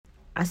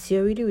As you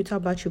already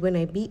without battery when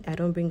I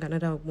don't bring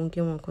another ogbonge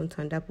one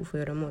content that put for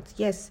your remote.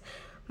 Yes,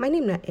 my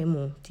name na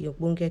Emo, the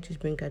ogbonge just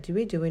bringer. The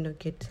radio when I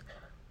get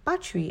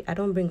battery, I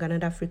don't bring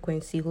another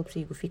frequency. Hope so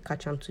you go fit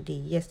catch am today.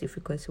 Yes, the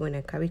frequency when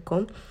I carry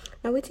come.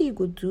 Now what you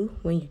go do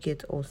when you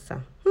get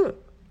ulcer?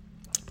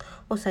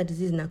 Ulcer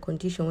disease na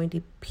condition when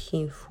they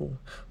painful.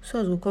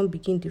 So as we come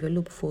begin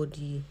develop for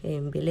the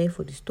belly,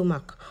 for the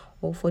stomach,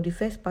 or for the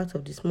first part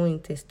of the small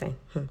intestine.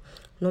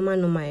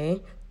 Normal,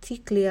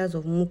 thick layers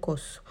of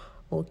mucus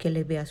or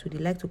kelebe, as we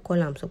like to call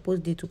them,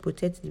 supposed to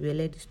protect the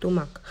belly, the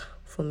stomach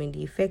from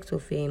the effects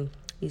of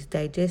its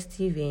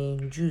digestive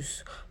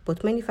juice.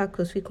 But many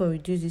factors can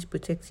reduce this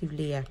protective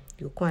layer.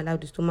 You can't allow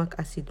the stomach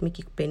acid make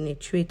it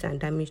penetrate and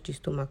damage the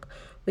stomach.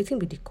 Wetin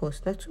be the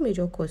cause? Now two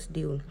major causes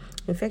dey.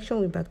 Infection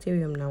with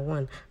bacterium na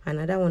one.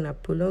 Another one na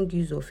prolonged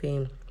use of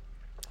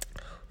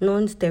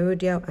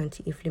non-steroidal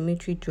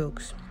anti-inflammatory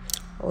drugs.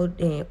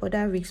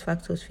 Other risk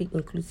factors fit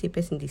include say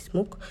person dey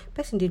smoke,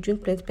 person dey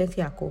drink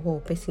plenty alcohol,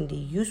 person dey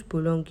use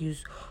prolonged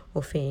use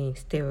of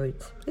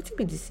steroids. Wetin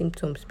be the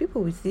symptoms?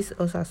 People with this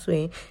ulcer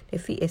they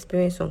fit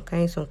experience some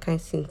kind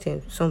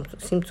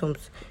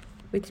symptoms.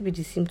 Wetin be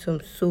the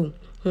symptoms? So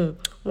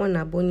one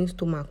na burning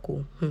stomach.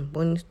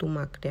 Burning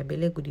stomach. Their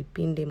belly go dey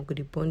pain them, go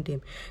dey burn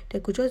them. They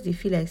could just dey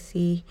feel like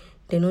say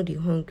they no dey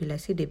hungry,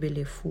 like say their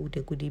belly full.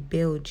 They go dey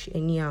belch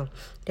anyhow.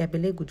 Their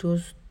belly go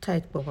just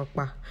tight,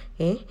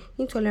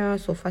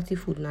 Intolerance of fatty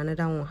food na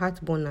another one.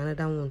 Heartburn na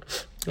another one.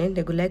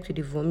 They go like to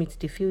dey vomit.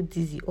 They feel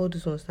dizzy. All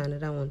those ones na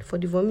another one. For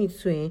the vomit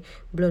too,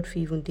 blood fit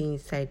even dey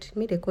inside.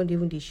 Make they can't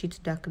even dey shit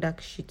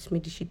dark shit.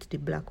 Make the shit dey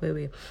black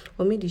well.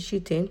 Or make the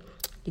shit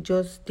it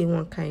just dey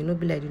one kind, not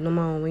be like the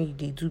normal one when you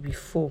dey do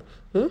before.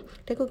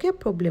 They could get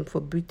problem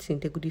for breathing.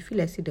 They could feel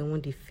like say they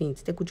want to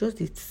faint. They could just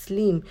dey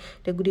slim.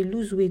 They could dey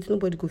lose weight.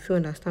 Nobody could feel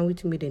understand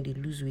wetin make them dey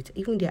lose weight.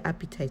 Even their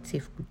appetite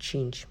self could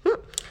change.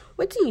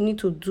 What you need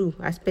to do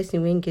as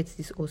person when gets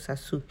this ulcer?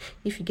 So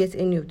if you get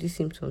any of these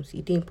symptoms,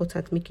 it is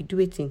important make you do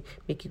it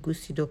make you go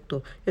see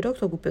doctor. Your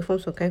doctor will perform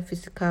some kind of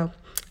physical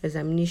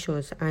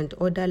examinations and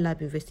other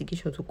lab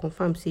investigations to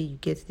confirm say you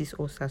get this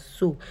ulcer.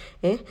 So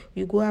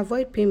you go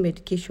avoid pain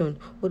medication.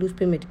 All those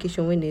pain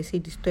medication when they say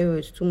the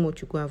steroids too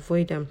much, you go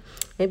avoid them.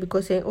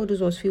 Because all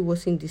those ones feel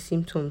worsen the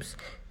symptoms.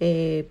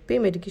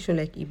 Pain medication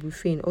like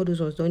ibuprofen, all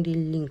those ones don't they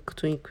link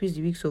to increase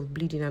the risks of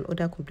bleeding and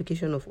other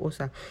complications of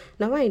ulcer.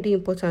 Now why it is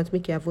important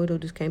make you avoid all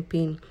this kind of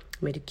pain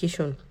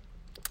medication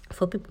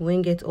for people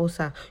when get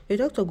ulcer? Your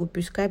doctor will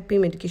prescribe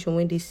pain medication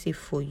when they safe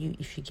for you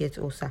if you get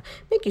ulcer.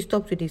 Make you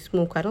stop to the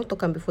smoke. I don't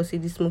talk am before say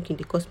this smoking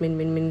they cause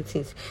many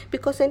things.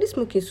 Because this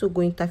smoking so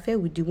go interfere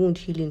with the wound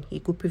healing.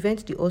 It could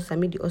prevent the ulcer,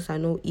 make the ulcer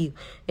no heal.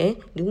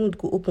 The wound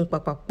go open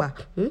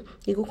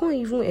It go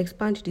even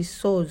expand the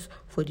sores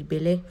for the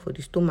belly, for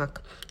the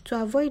stomach.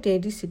 To avoid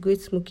this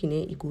cigarette smoking,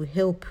 it will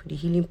help the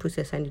healing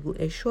process and it will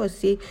ensure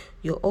say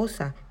your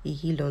ulcer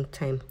is healed on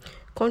time.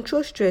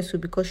 Control stress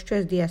because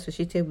stress they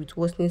associated with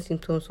worsening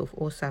symptoms of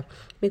ulcer.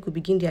 Make we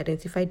begin to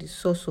identify the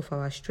source of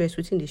our stress,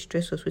 within the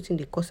stress us, within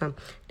the cause them.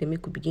 Then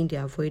make we begin to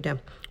avoid them.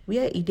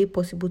 Where it is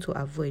possible to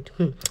avoid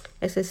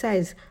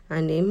exercise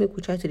and then make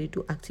we try to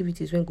do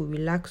activities when go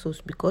relax us,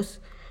 because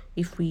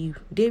if we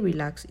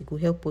relax, it will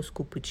help us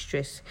cope with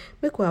stress.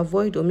 Make we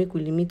avoid or make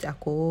we limit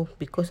alcohol,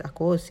 because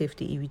alcohol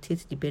safety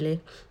irritates the belly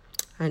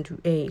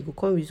and it will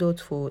come result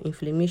for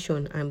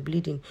inflammation and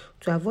bleeding.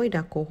 To avoid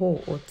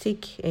alcohol or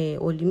take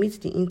or limit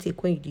the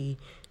intake when you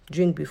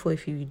drink before,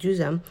 if you reduce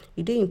them,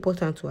 it is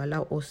important to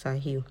allow ulcer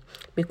heal.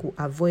 Make we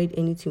avoid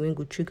anything when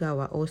go trigger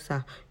our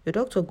ulcer. Your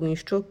doctor will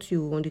instruct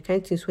you on the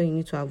kind of things when you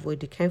need to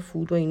avoid, the kind of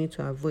food when you need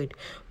to avoid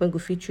when go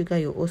fit trigger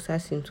your ulcer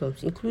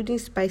symptoms, including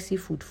spicy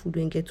food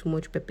when get too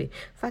much pepper,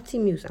 fatty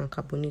meals and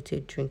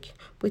carbonated drink.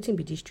 Wetin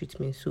be this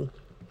treatment so?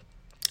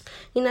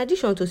 In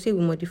addition to say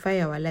we modify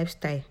our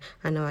lifestyle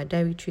and our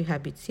dietary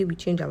habits, say we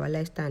change our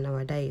lifestyle and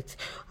our diet,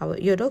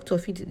 your doctor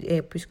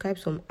fit prescribe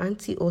some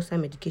anti-ulcer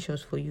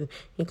medications for you,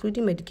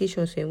 including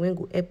medications when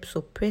go help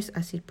suppress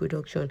acid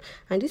production.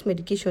 And this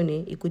medication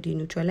it could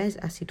neutralize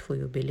acid for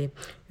your belly.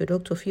 Your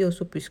doctor fit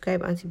also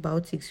prescribe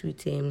antibiotics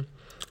with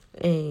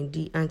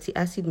the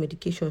anti-acid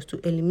medications to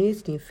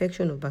eliminate the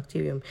infection of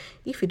bacterium.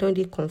 If you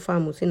don't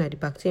confirm say that the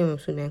bacterium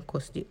so then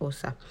cause the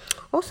ulcer.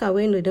 Also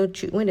when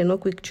they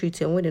not quick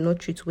treat and when they not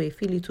treat well, it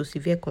fit lead to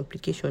severe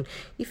complication.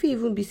 If you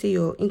even be say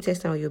your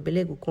intestine or your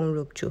belly go come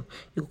rupture,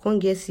 you can't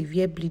get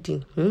severe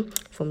bleeding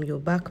from your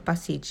back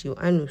passage, your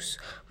anus.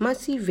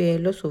 Massive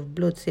loss of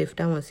blood that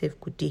one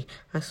could dey.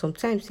 And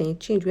sometimes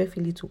change when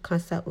fit lead to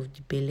cancer of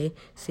the belly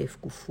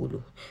could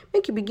follow.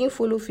 Make you begin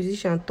follow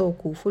physician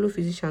talk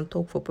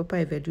for proper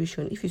evaluation.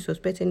 If you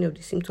suspect any of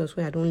the symptoms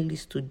when I don't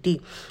list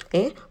today,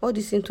 all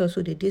the symptoms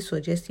so they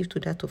suggestive to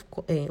that of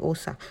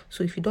ulcer.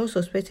 So if you don't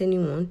suspect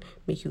anyone,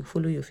 make you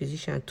follow your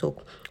physician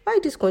talk. Why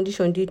this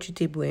condition dey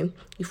treatable?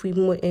 If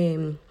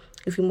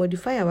we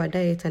modify our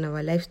diet and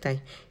our lifestyle,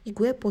 it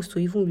will help us to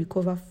even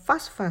recover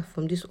fast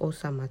from this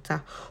ulcer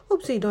matter.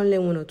 Hope say you don't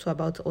learn one or two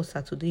about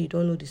ulcer today. You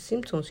don't know the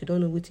symptoms. You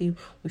don't know what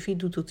we fit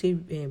do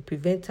to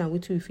prevent them,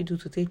 what we fit do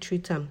to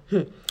treat them.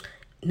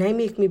 Now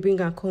make me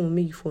bring and come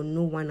make you for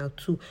know one or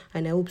two,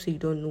 and I hope so you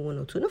don't know one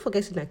or two. Don't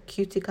forget to that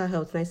Cuticle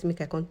Health. Nice make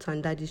I can't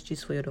tanda this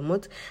gist for your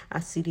month.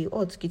 I see the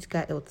odd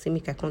Cuticle Health say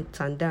make I can't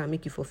tanda and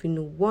make you for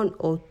know one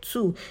or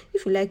two.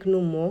 If you like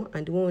know more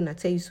and the one I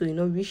tell you so you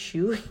know reach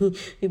you,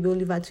 you be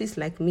Oliver Twist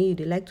like me.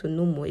 They like to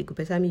know more. You go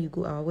better me you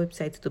go our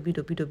website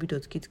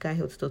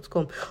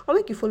www.cuticlehealth.com or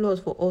make you follow us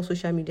for all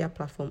social media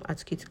platforms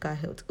at Cuticle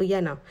Health. Oh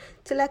yeah, now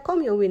till I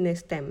come your way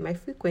next time. My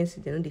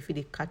frequency they know they feel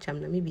they catch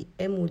them now. Maybe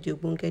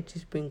MOD won't get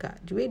this bringer.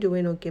 The radio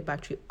will not get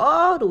battery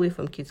all the way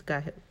from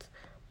Cuticle Health.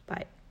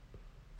 Bye.